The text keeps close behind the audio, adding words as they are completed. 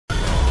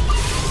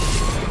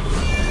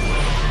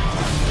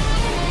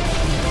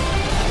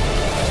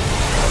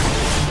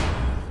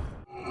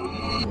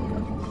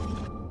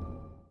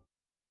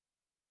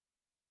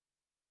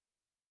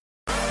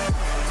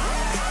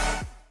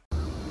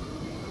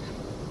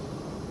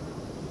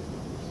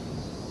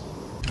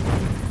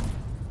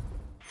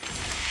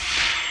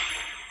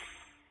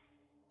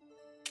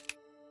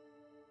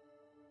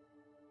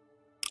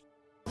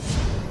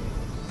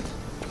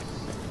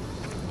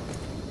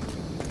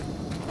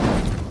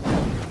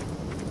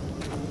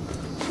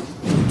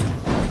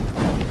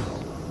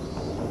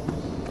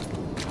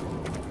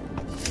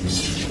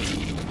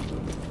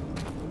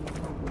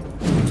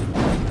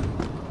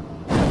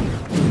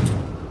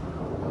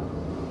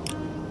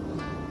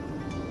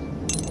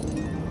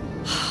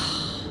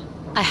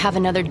I have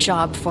another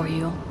job for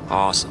you.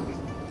 Awesome.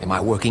 Am I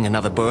working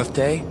another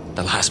birthday?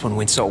 The last one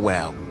went so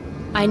well.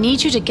 I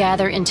need you to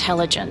gather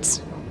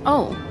intelligence.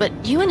 Oh, but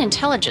you and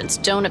intelligence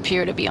don't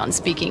appear to be on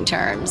speaking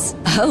terms.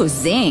 Oh,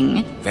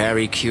 zing.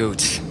 Very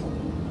cute.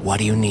 What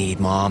do you need,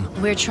 Mom?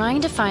 We're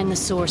trying to find the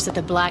source of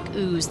the black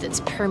ooze that's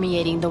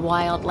permeating the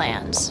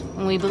wildlands.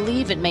 We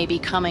believe it may be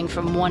coming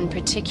from one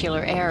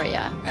particular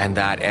area. And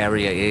that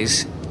area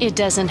is? It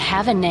doesn't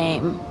have a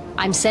name.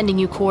 I'm sending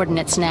you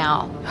coordinates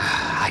now.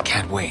 I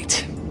can't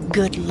wait.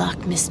 Good luck,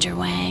 Mr.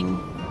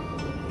 Wang.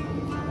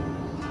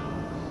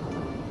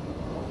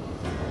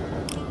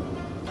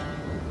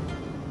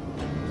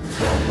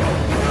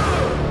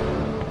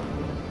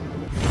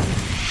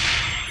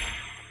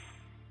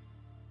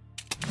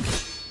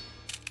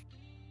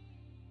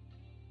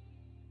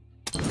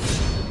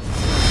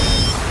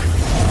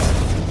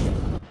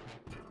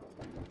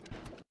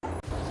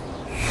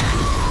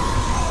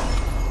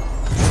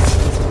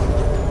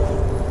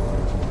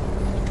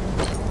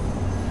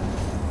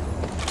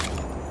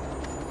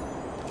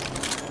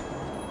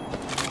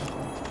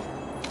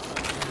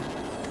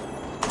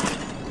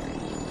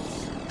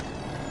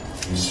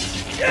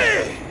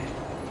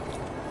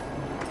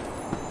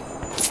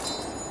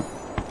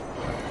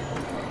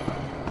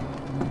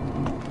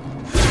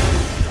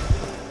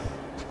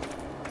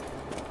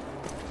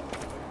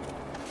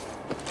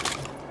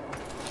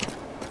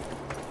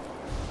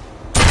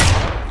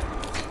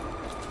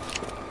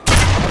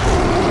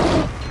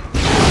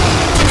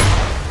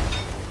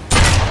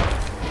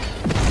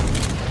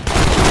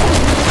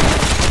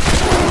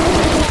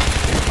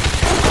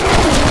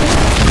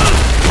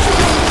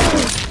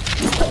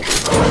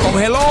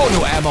 Hello,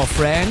 new ammo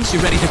friends.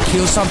 You ready to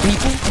kill some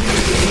people?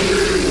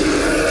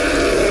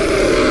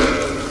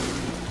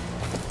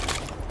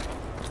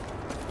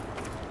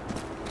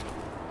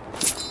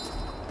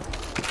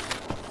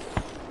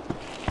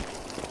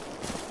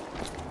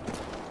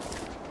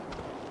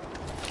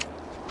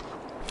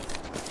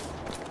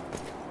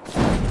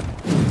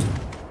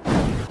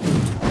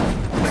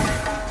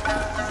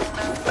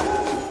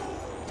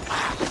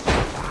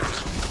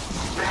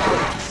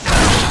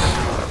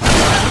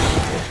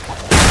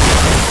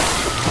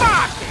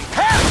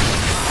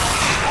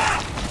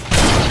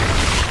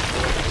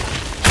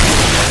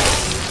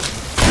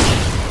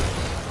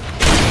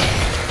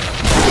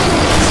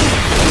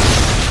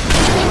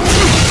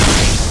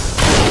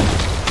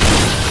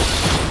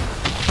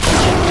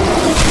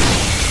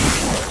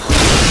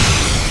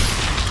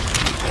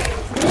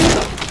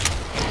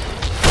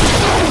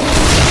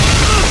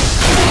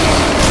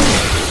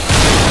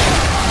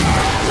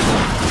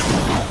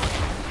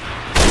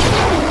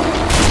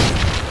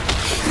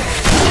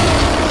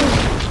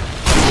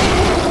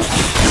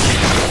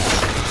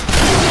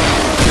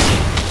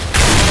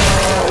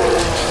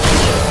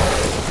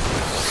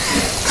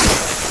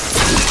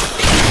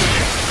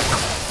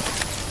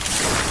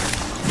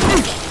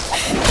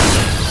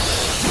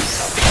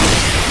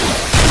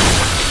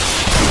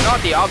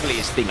 The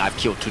ugliest thing I've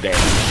killed today.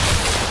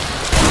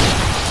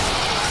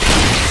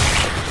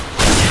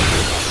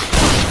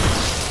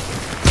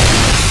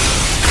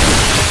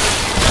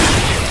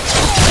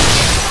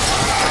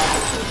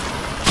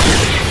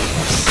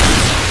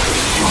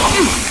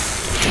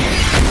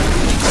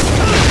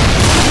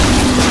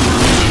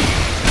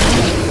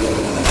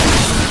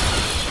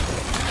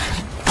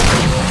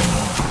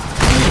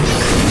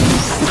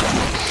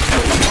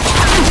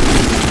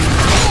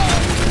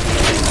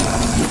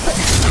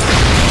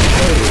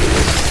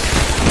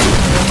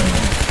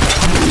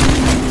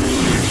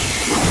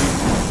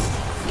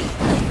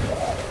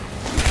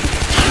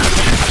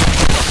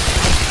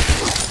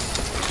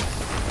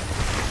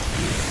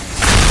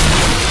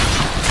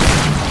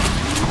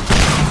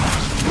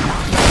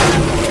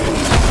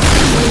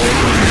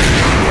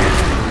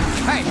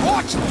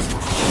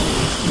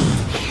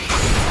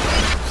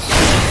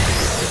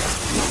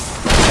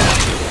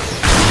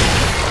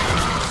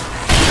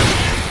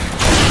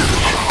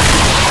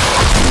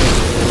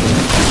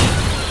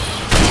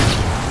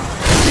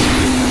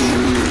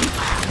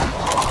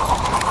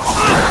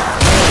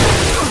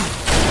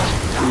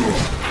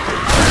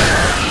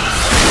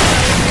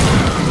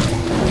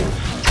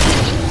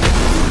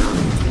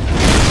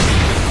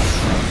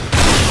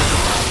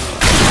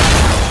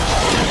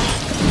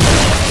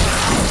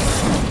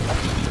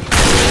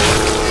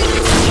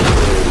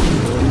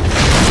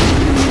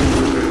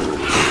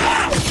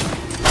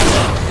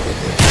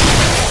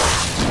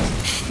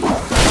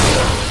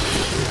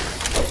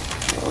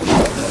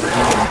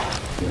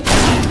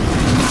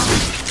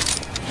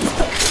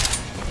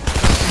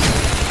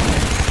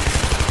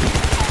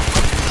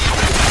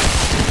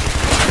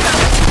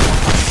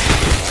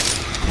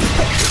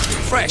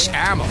 Fresh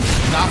ammo.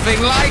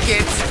 Nothing like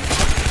it.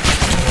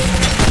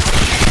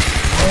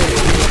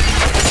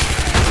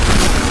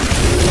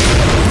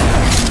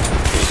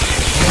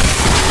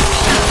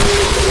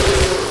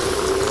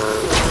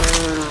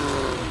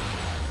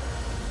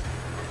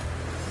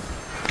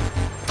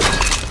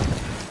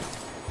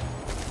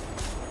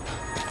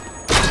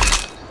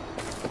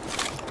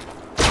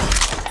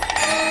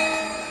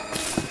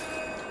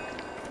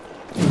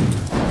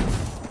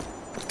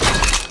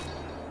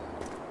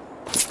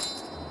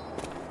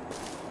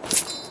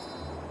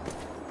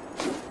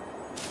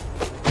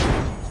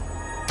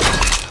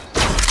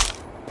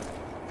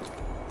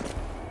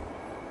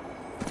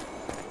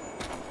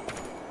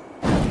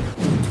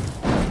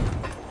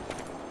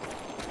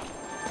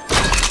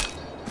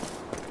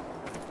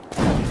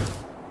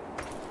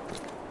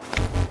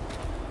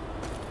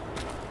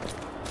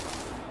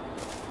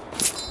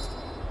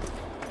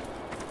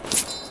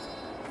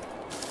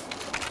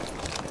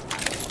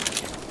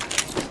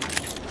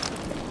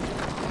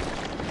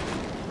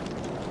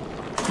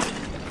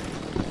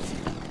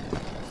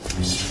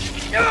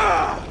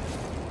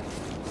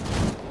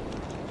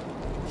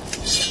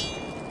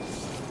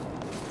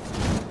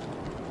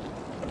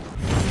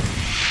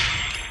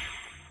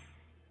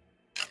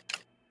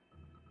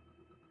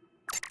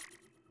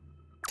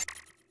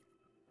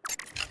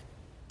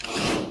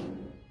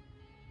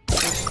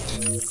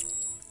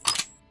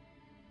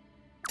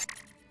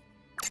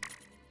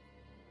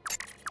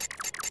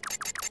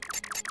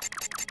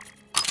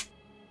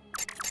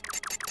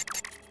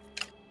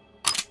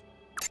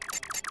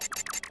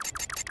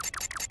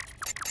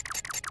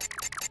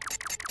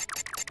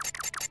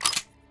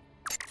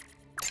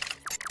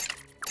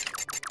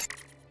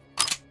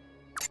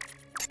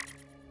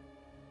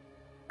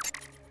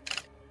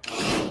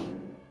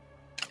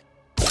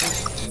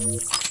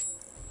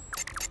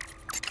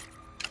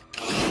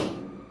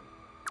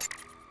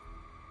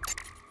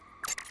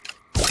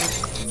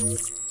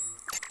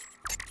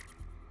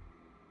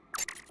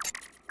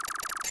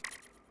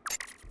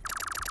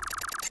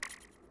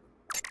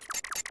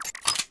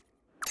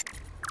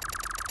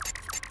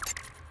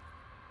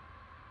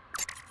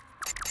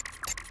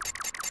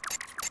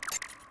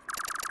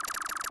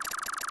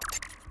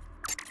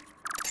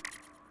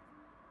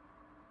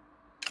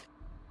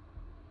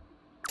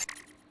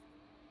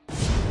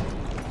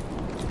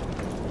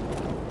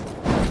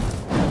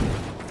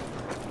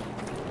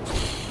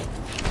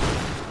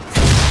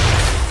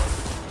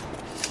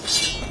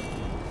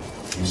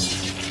 I'll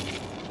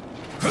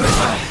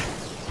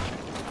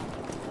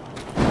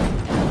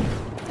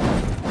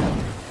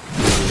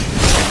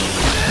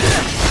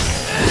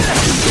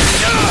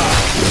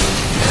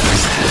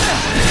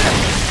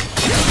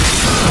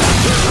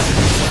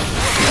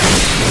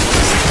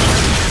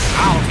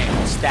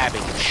handle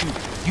stabbing and shooting.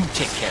 You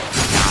take care of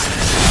the guy.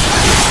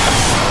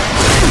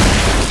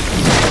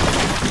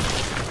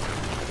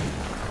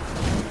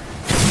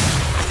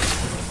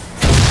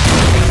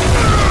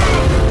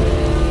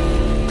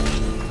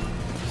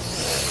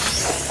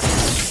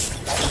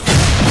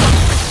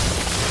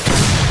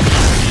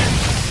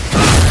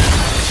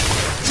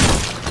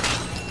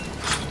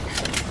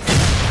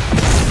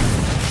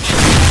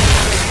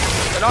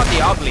 You're not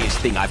the ugliest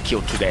thing I've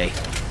killed today.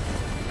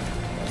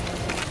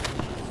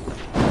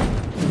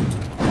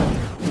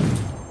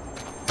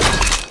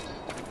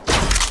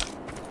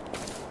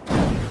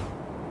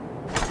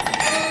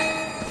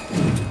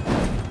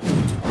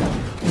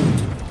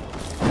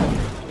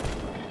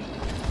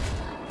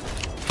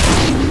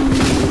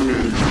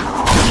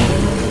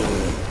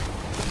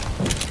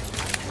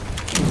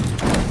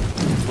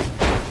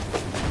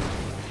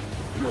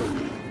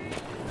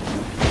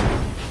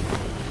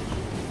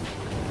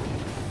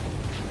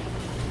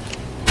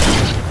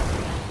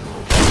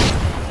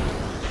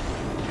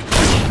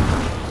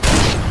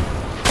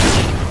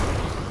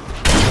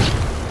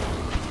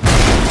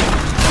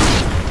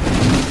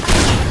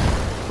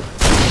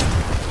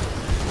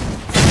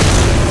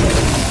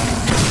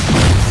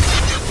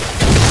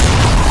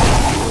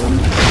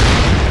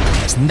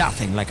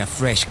 Nothing like a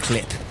fresh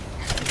clip.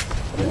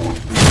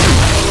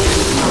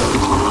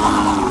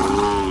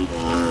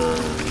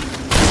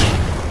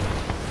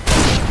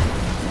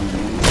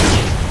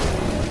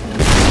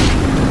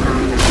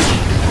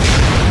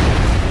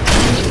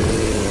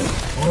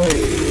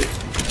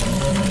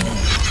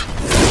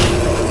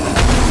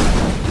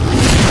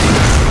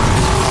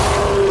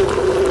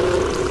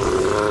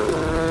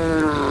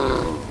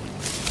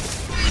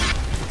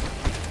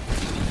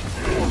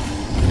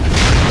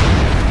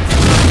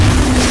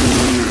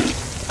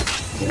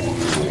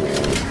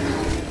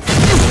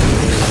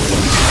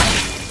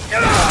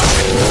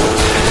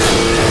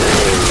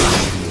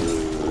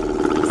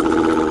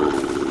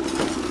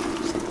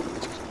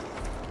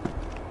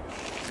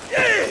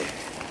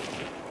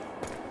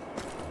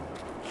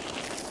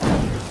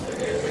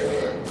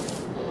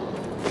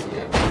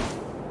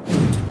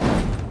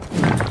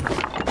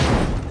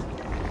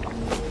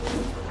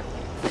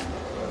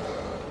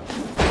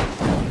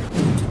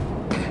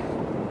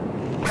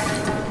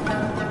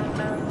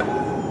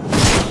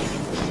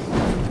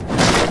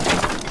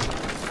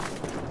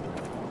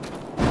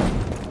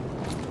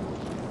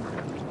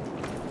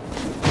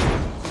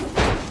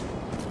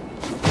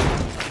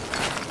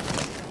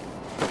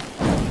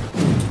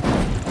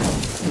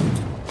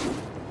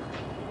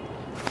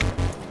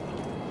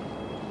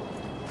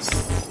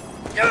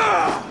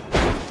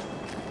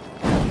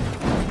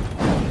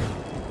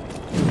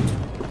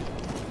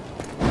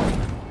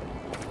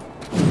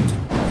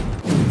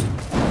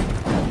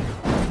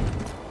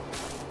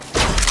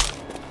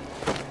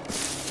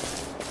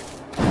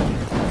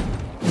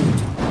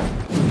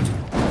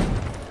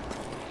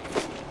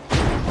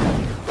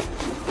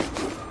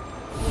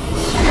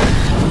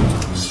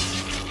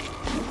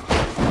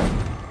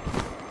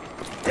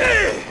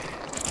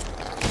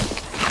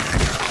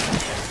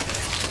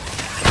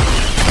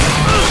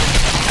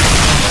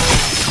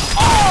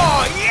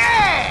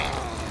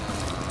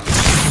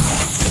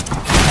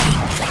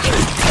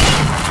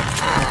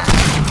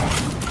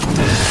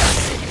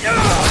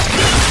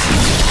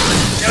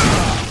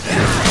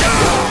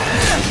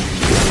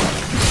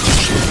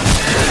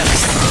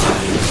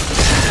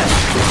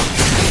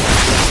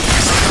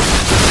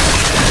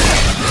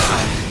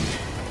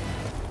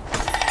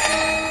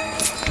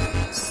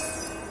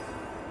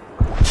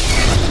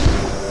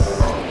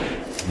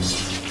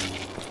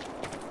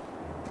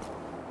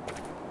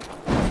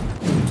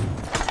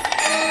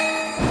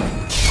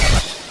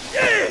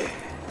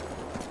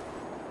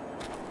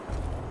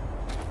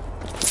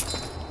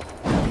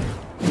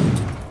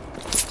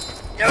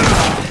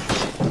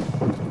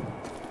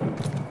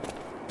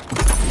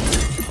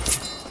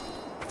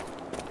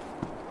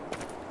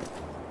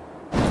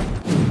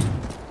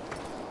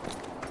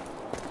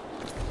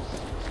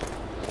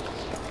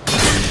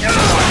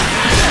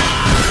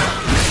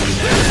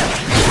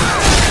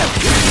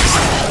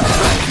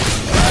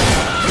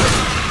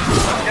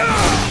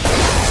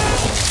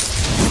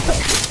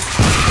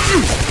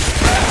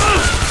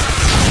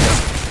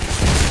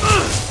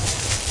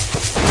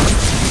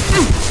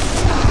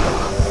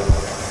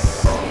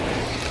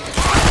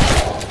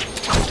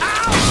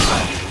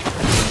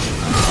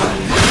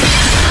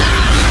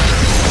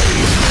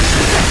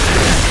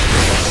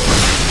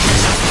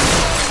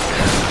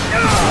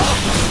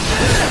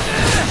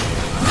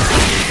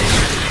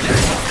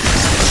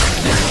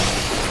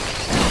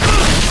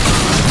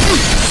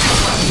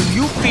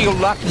 You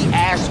lucky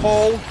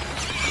asshole.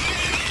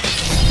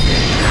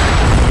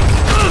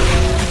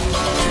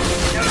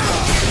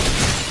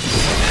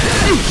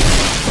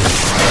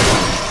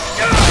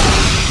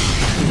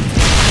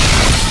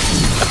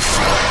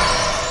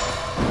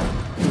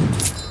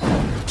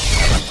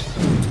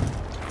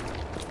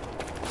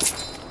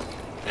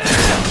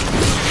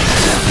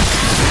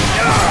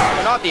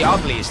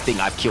 ugliest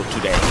thing I've killed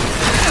today.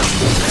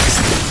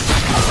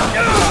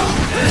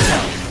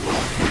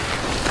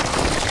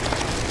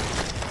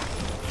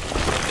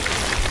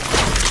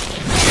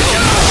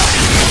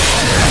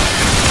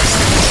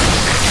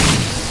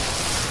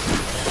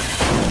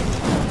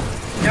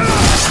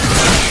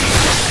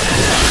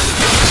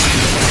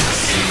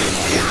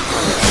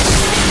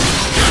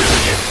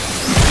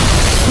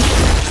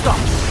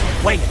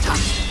 Stop! Wait a time.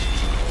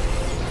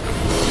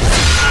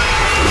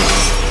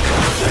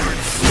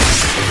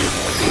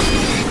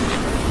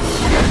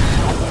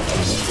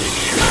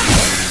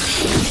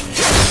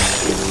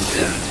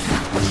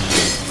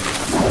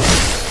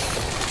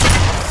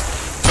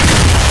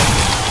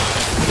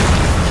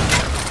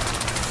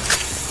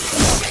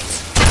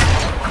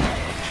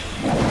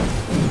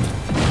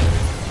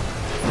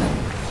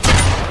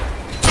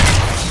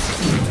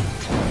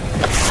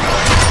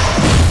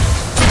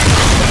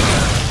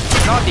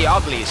 Not the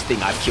ugliest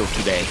thing I've killed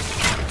today.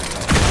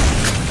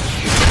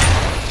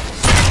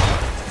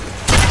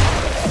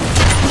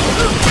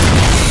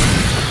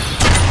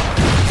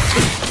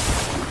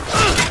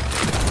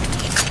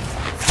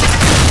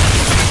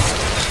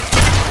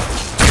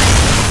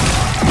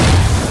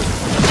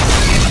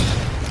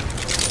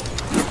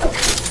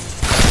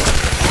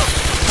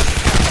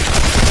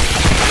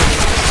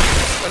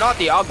 But not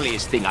the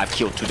ugliest thing I've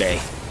killed today.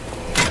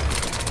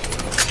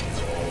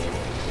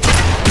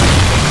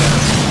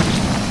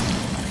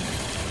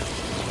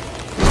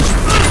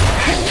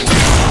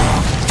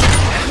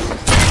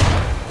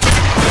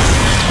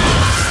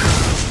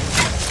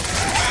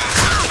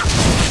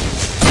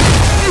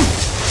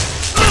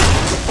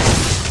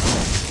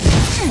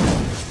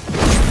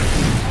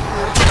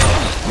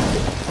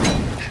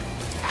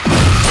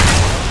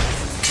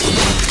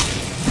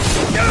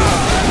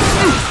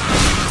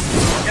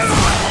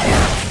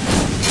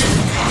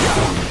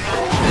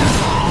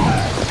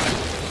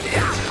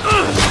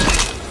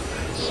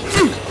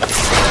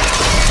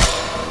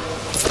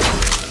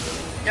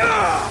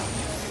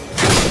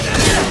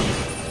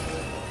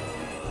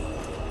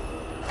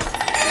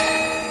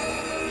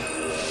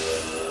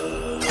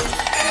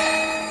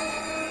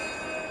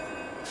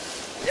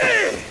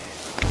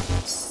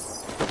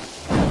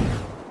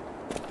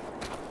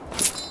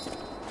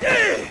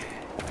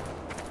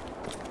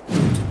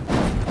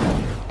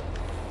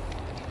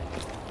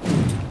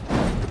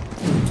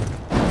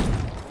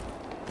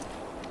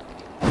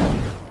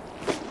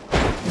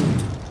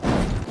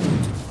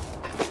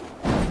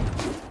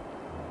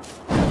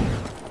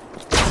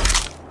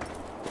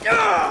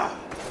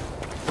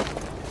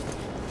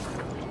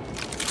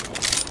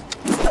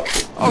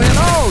 Oh,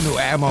 hello, new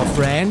ammo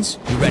friends.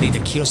 You ready to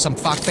kill some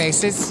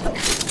fuckfaces?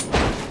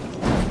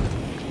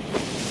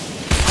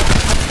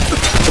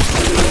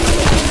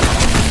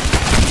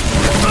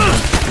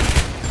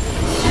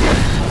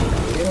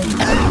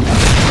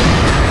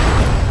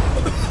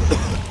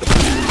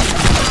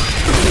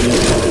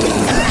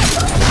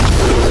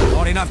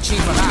 Not enough cheap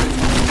for that.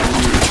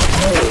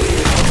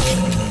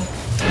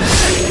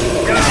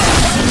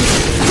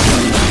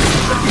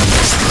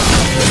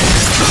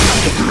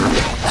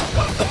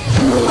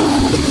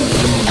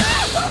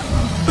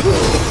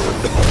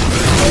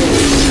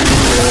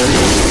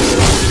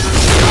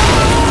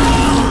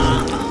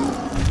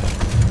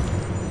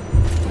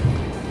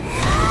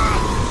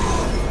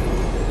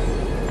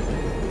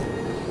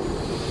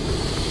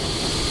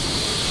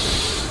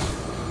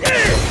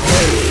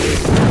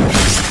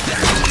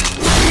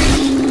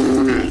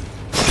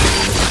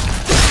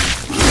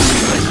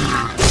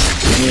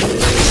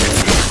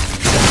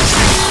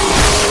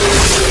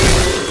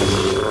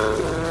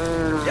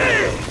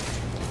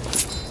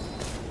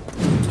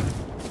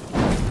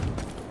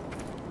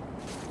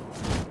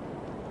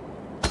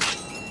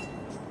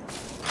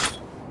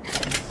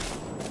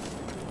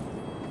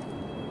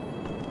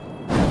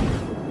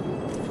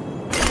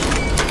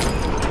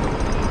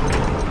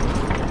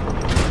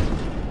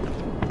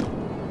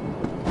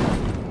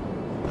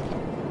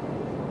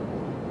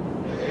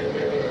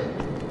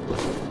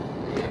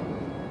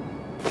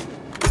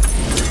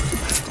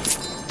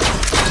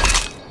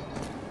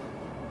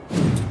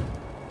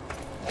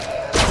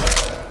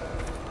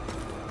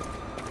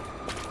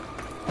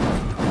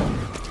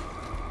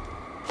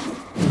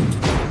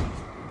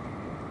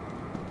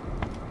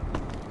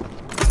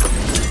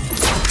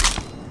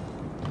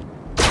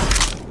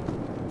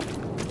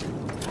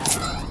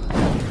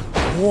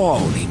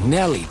 Holy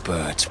Nelly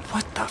birds,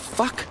 what the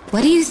fuck?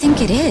 What do you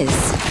think it is?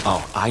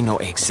 Oh, I know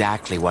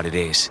exactly what it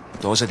is.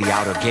 Those are the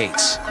outer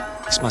gates.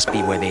 This must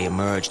be where they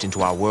emerged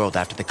into our world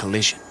after the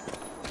collision.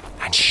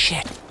 And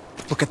shit,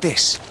 look at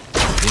this.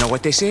 You know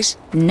what this is?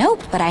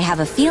 Nope, but I have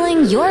a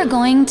feeling you're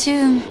going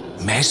to...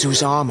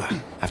 Mezu's armor,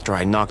 after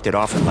I knocked it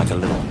off him like a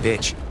little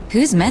bitch.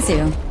 Who's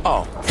Mezu?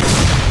 Oh,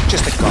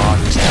 just a guard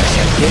who's got a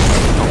kid.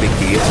 No big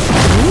deal.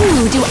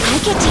 Ooh, do I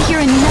get to hear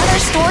another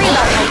story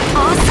about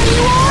how awesome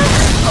you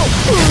are? Oh,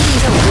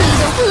 please, oh, please,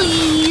 oh,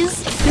 please.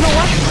 You know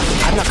what?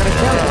 I'm not gonna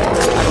tell you.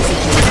 I don't think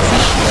you would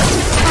appreciate it.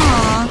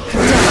 Aw,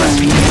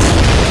 darling.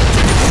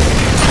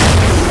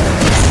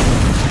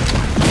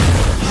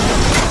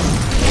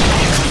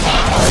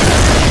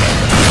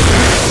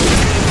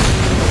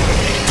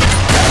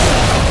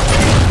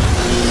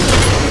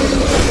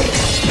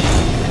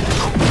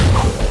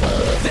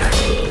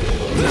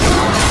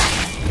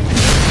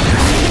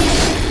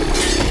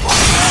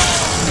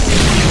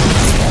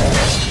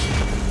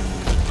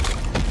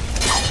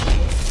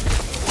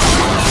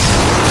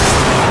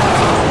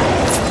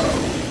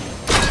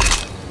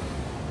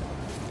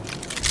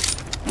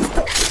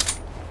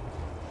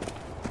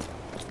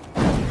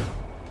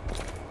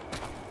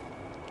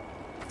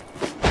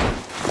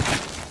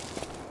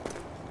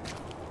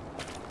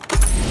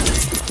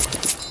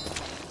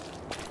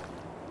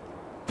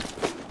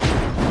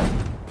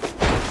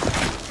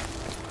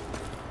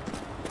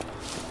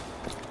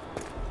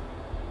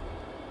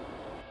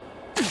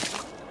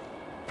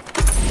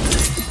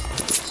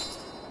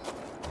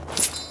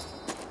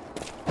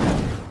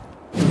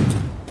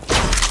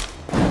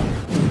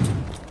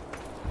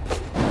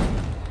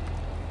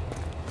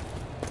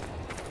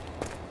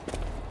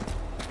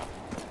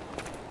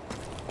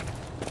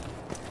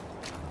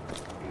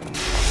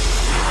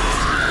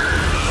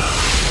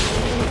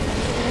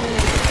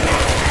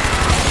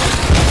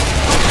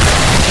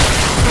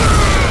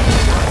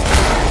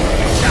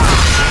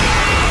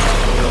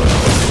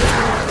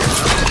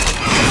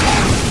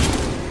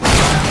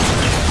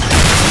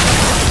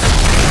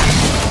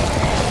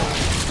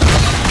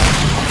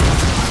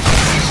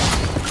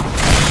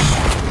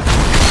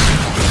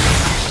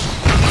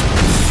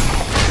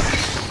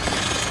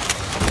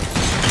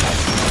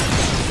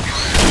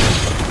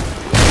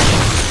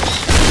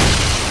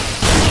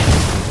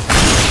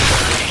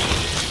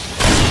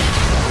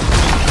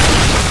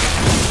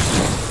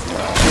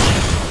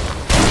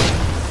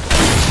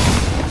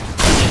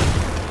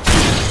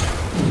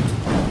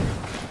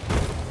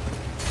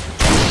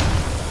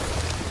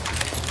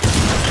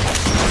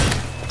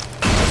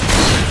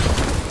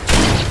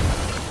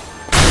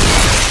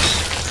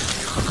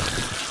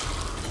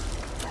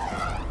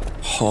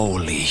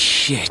 Holy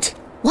shit.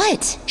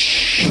 What?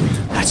 Shh,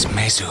 that's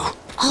Mezu.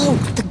 Oh,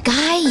 the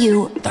guy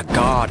you The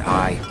god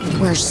I...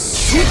 were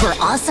super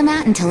awesome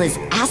at until his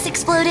ass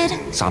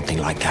exploded? Something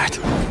like that.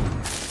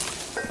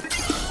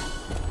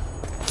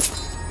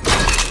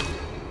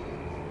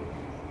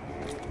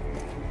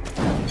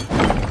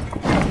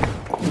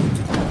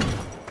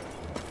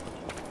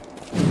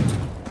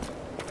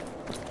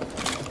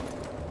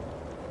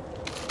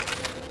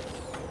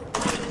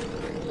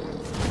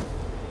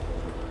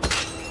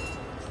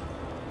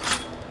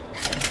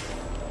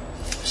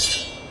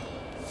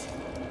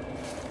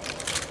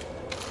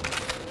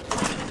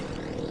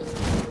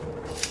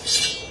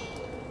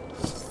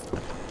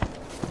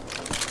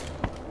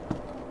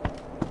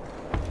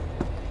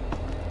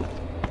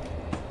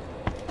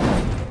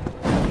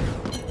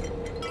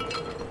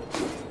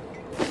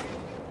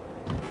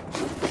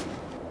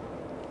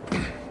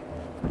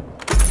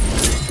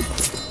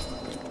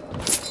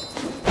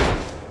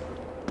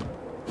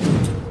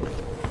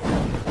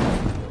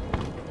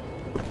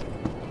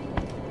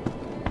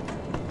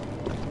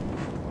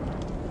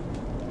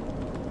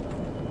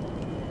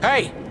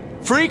 Hey,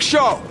 freak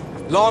show!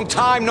 Long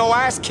time no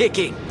ass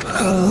kicking.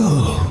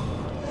 Oh,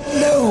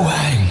 no,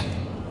 Wang.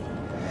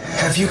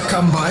 Have you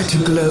come by to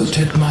gloat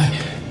at my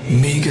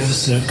meager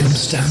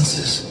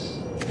circumstances?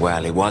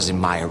 Well, it wasn't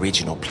my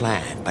original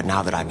plan, but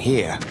now that I'm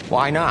here,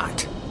 why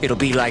not? It'll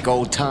be like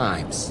old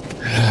times.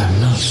 I'm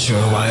not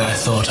sure why I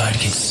thought I'd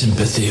get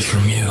sympathy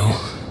from you.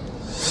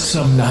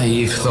 Some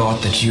naive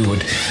thought that you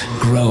would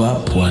grow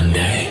up one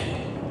day.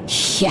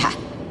 Yeah,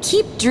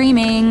 keep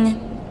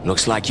dreaming.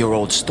 Looks like your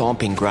old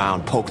stomping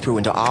ground poked through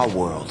into our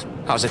world.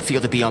 How's it feel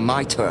to be on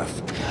my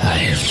turf? I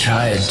have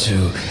tried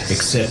to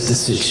accept the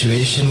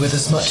situation with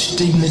as much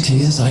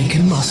dignity as I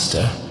can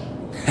muster.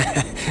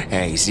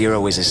 Hey,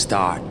 0 is a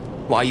start.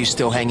 Why are you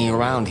still hanging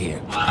around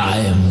here? I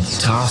am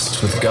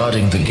tasked with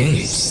guarding the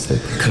gates. The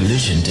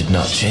collision did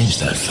not change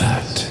that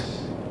fact.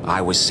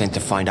 I was sent to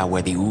find out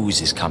where the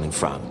ooze is coming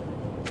from.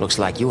 Looks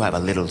like you have a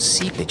little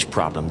seepage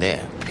problem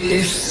there.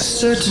 If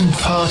certain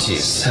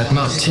parties had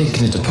not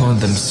taken it upon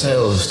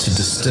themselves to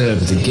disturb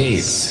the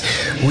gates,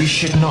 we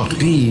should not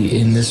be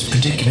in this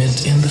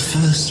predicament in the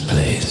first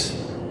place.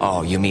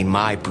 Oh, you mean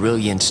my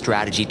brilliant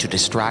strategy to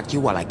distract you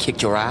while I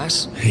kicked your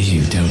ass?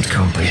 You don't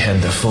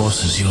comprehend the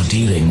forces you're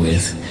dealing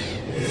with.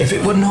 If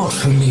it were not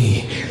for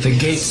me, the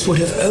gates would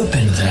have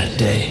opened that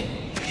day.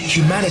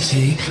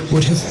 Humanity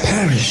would have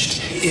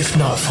perished if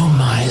not for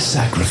my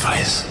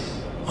sacrifice.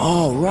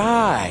 All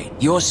right,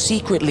 you're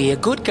secretly a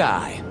good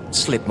guy.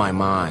 Slipped my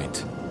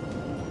mind.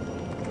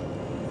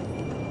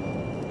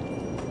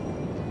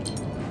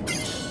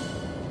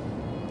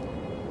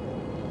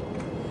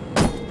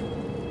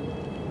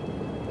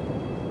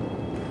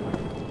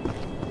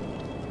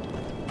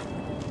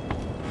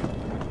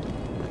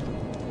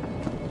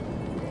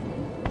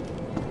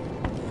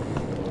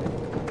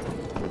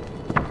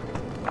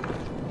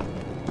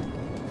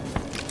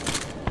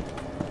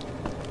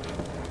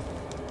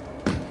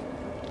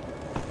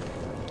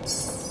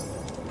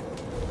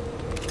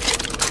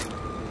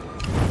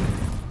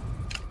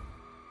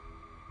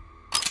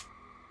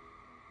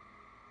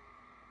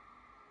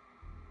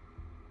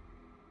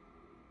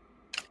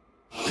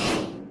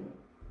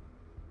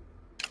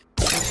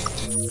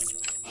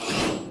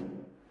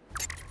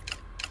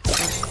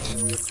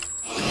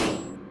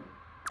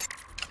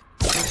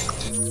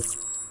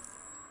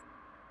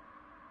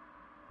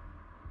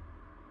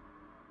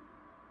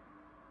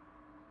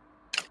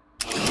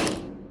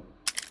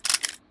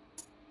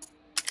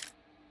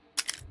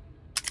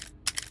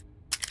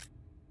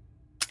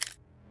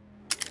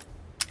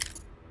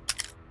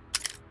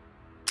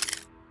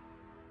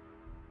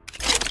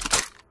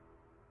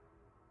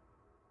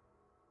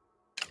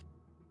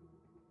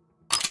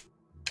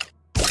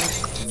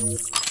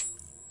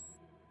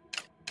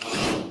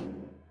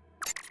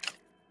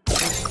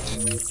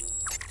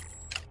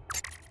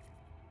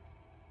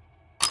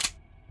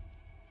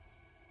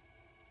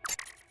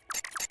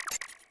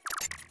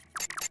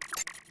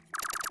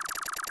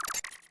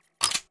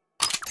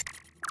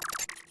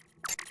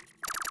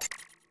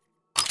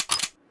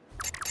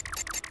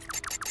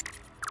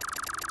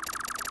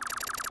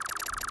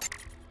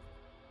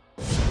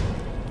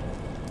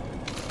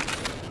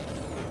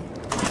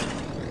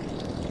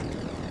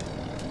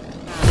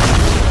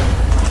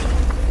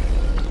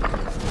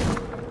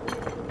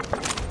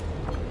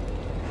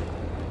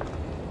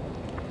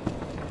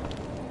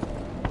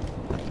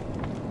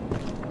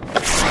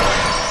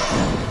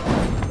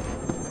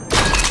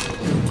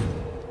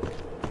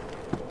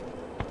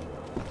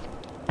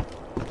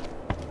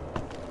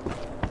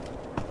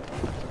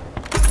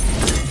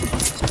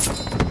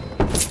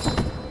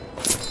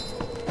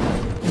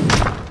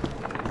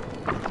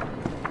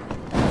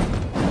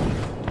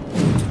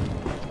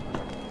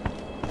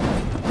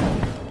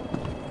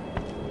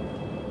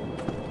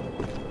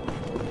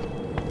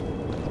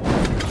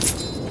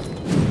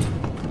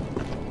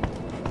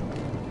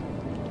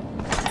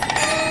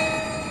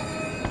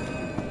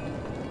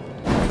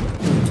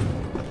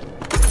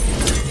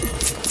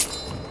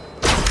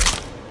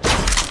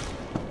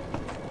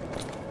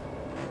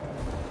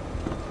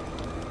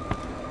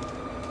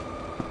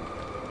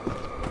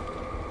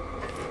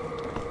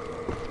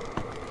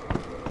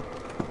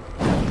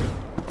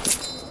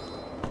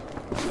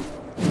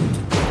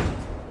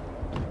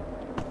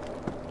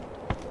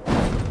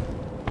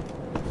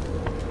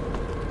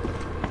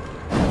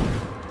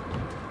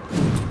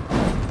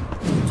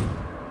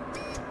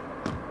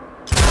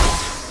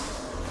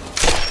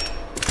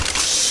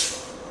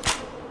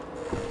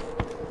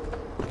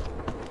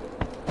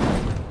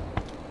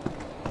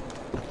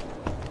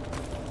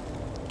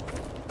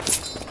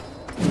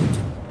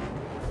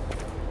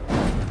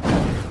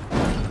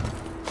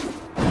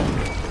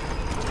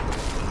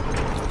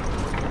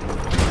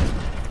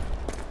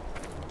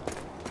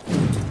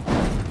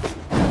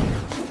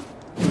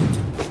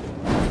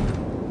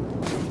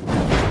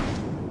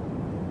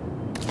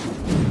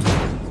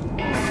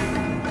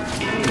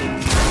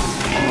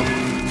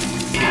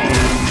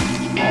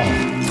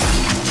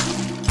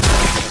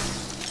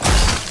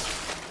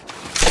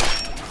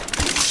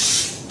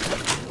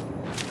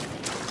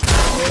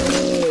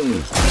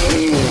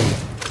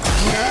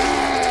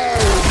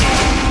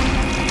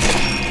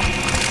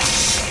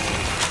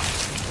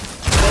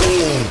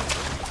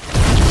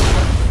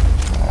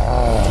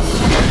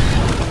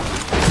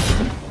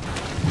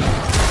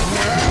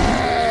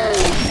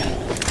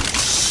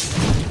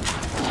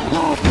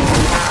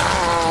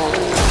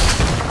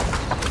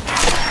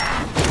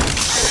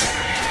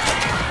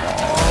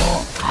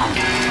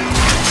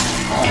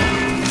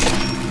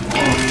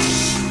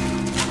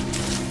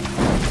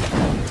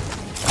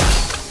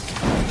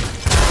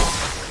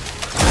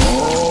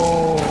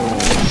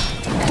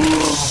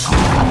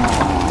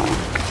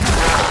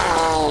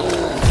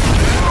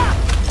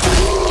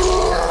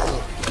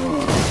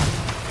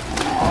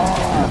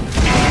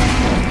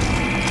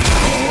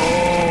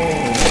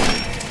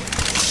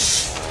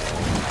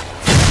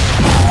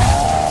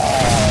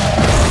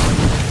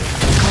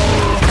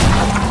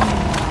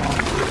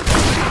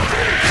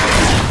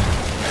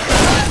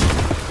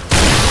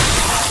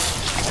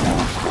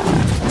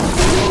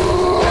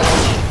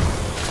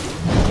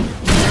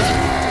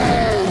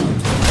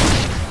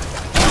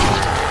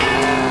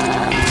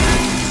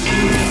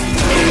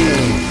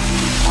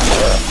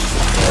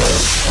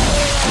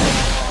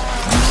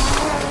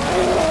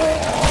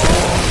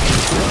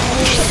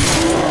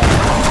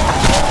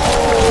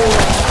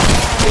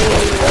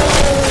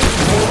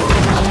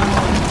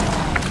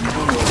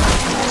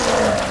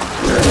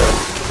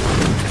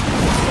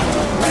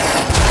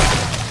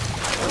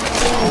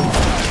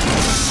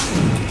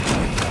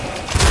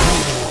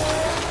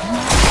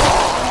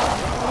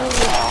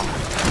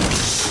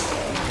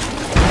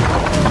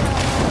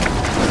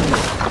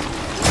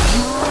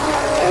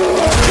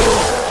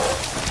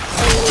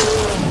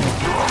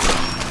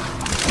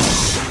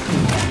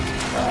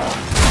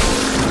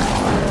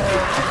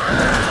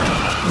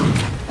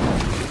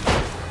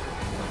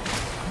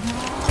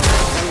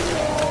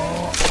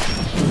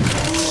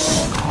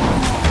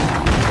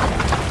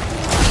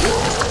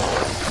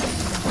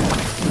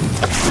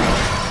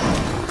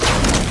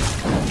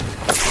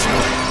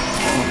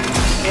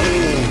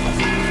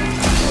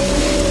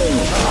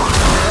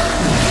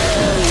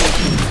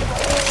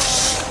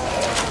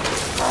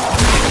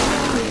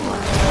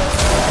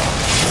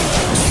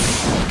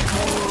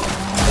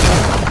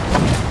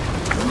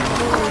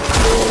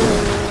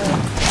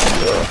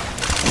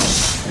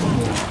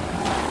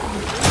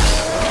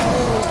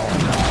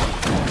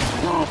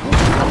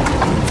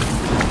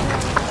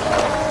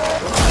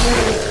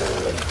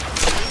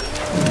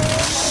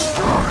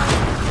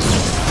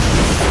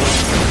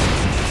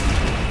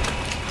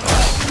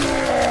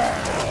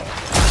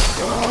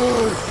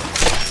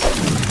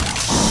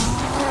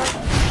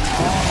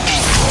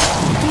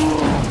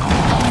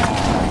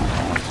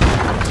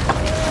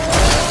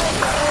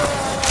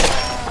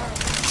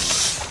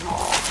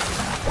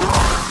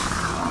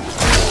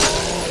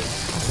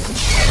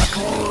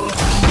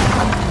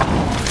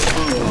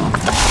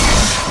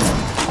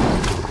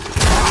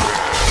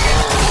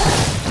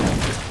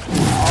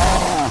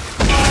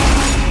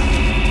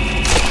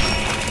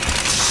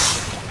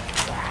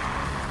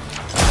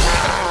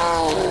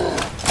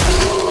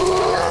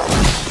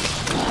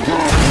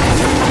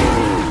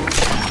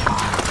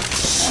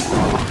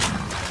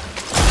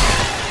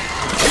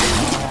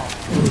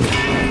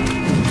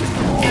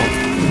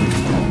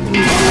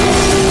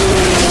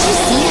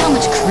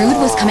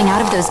 coming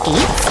out of those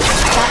gates?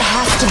 That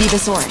has to be the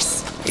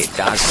source. It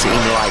does seem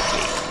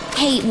likely.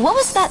 Hey, what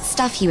was that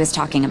stuff he was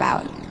talking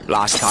about?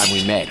 Last time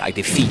we met, I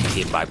defeated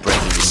him by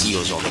breaking the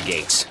seals on the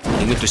gates. When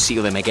he went to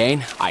seal them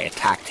again, I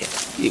attacked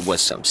him. It was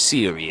some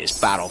serious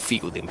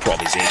battlefield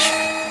improvisation.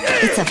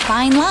 It's a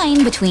fine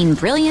line between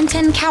brilliant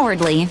and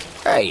cowardly.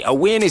 Hey, a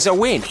win is a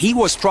win. He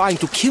was trying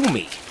to kill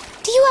me.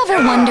 Do you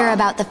ever wonder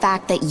about the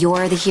fact that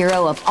you're the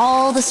hero of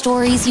all the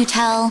stories you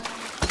tell?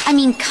 I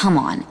mean, come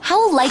on.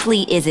 How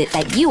likely is it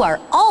that you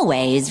are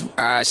always...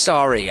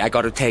 Sorry, I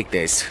gotta take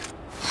this.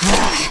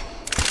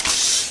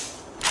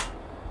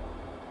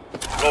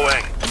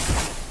 Goang,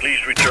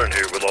 please return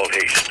here with all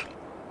haste.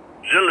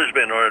 Zilla's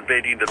men are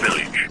invading the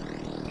village.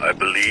 I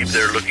believe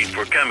they're looking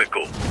for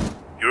chemical.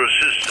 Your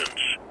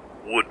assistance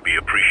would be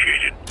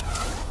appreciated.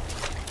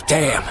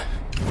 Damn.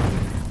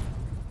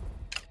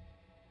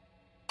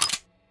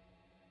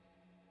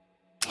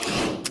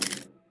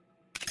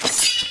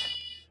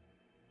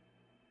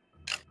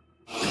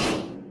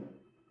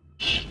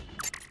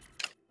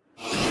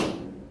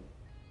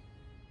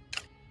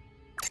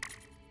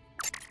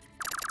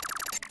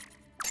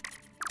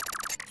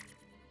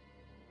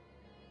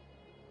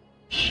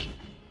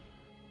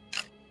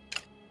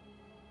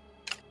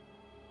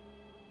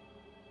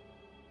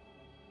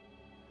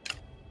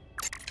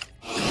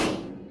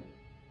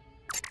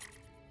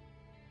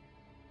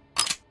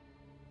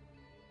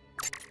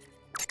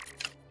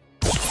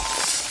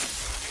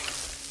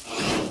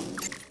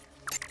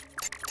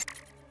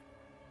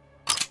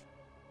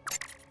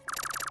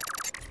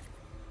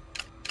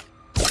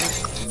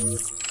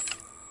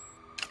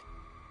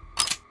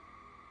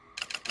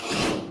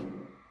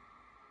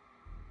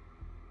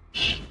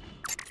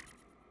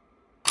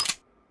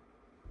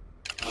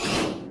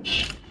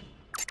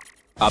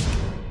 I'll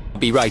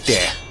be right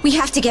there. We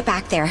have to get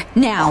back there,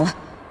 now.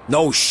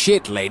 No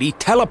shit, lady.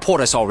 Teleport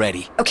us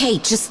already. Okay,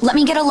 just let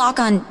me get a lock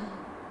on...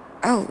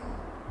 Oh,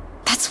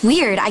 that's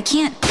weird. I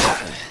can't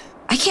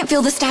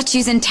feel the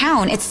statues in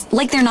town. It's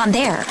like they're not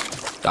there.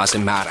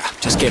 Doesn't matter.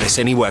 Just get us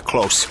anywhere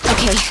close.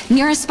 Okay,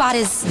 nearest spot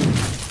is...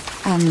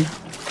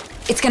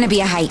 it's gonna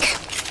be a hike.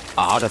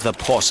 Art of the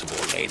possible,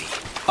 lady.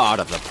 Art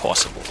of the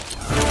possible.